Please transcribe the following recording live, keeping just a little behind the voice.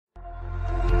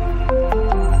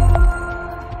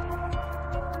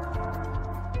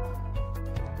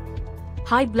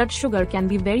High blood sugar can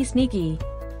be very sneaky.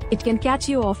 It can catch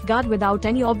you off guard without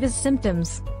any obvious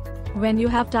symptoms. When you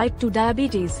have type 2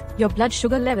 diabetes, your blood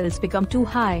sugar levels become too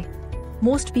high.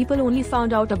 Most people only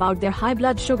found out about their high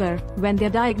blood sugar when they're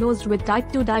diagnosed with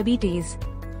type 2 diabetes.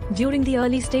 During the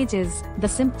early stages, the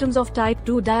symptoms of type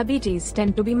 2 diabetes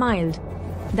tend to be mild.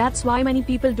 That's why many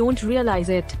people don't realize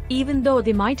it, even though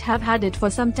they might have had it for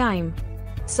some time.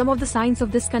 Some of the signs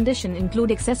of this condition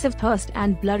include excessive thirst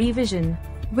and blurry vision,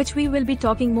 which we will be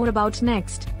talking more about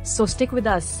next, so stick with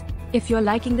us. If you're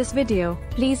liking this video,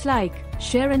 please like,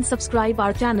 share and subscribe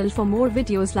our channel for more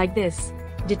videos like this.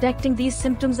 Detecting these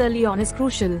symptoms early on is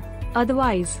crucial,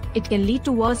 otherwise, it can lead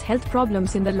to worse health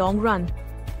problems in the long run.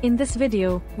 In this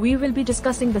video, we will be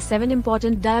discussing the 7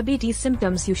 important diabetes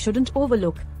symptoms you shouldn't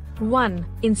overlook. 1.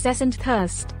 Incessant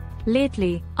thirst.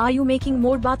 Lately, are you making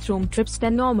more bathroom trips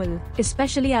than normal,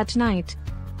 especially at night?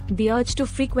 The urge to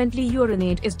frequently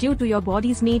urinate is due to your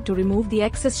body's need to remove the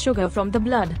excess sugar from the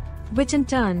blood, which in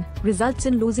turn results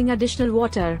in losing additional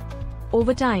water.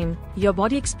 Over time, your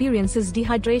body experiences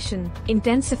dehydration,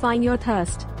 intensifying your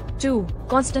thirst. 2.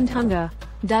 Constant hunger.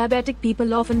 Diabetic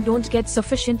people often don't get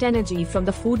sufficient energy from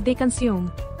the food they consume.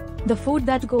 The food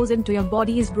that goes into your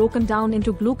body is broken down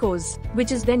into glucose,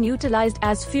 which is then utilized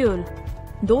as fuel.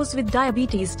 Those with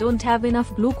diabetes don't have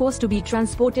enough glucose to be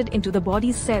transported into the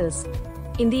body's cells.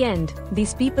 In the end,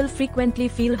 these people frequently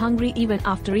feel hungry even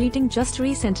after eating just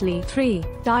recently. 3.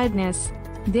 Tiredness.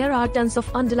 There are tons of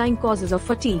underlying causes of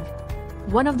fatigue.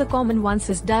 One of the common ones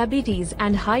is diabetes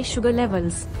and high sugar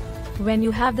levels. When you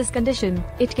have this condition,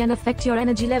 it can affect your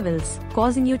energy levels,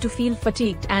 causing you to feel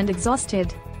fatigued and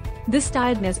exhausted. This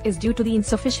tiredness is due to the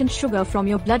insufficient sugar from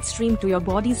your bloodstream to your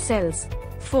body's cells.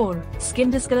 4.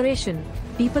 Skin discoloration.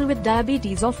 People with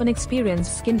diabetes often experience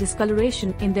skin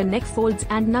discoloration in their neck folds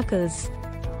and knuckles.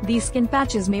 These skin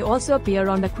patches may also appear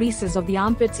on the creases of the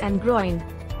armpits and groin.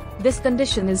 This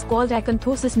condition is called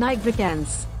acanthosis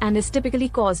nigricans and is typically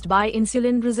caused by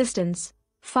insulin resistance.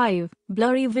 5.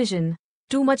 Blurry vision.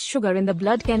 Too much sugar in the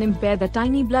blood can impair the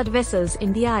tiny blood vessels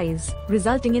in the eyes,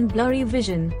 resulting in blurry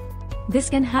vision. This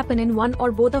can happen in one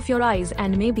or both of your eyes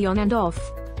and may be on and off.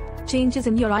 Changes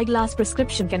in your eyeglass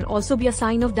prescription can also be a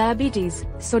sign of diabetes,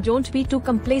 so don't be too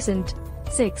complacent.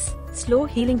 6. Slow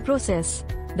healing process.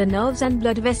 The nerves and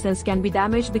blood vessels can be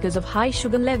damaged because of high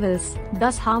sugar levels,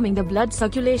 thus harming the blood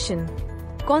circulation.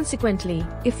 Consequently,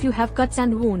 if you have cuts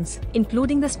and wounds,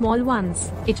 including the small ones,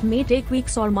 it may take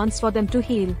weeks or months for them to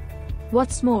heal.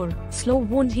 What's more, slow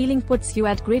wound healing puts you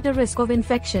at greater risk of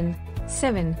infection.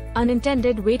 7.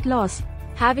 Unintended weight loss.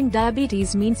 Having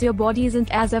diabetes means your body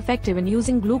isn't as effective in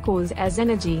using glucose as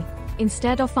energy.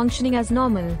 Instead of functioning as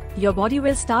normal, your body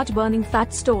will start burning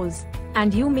fat stores,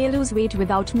 and you may lose weight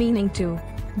without meaning to.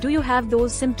 Do you have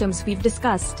those symptoms we've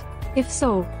discussed? If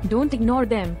so, don't ignore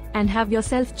them, and have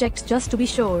yourself checked just to be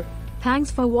sure.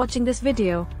 Thanks for watching this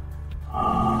video.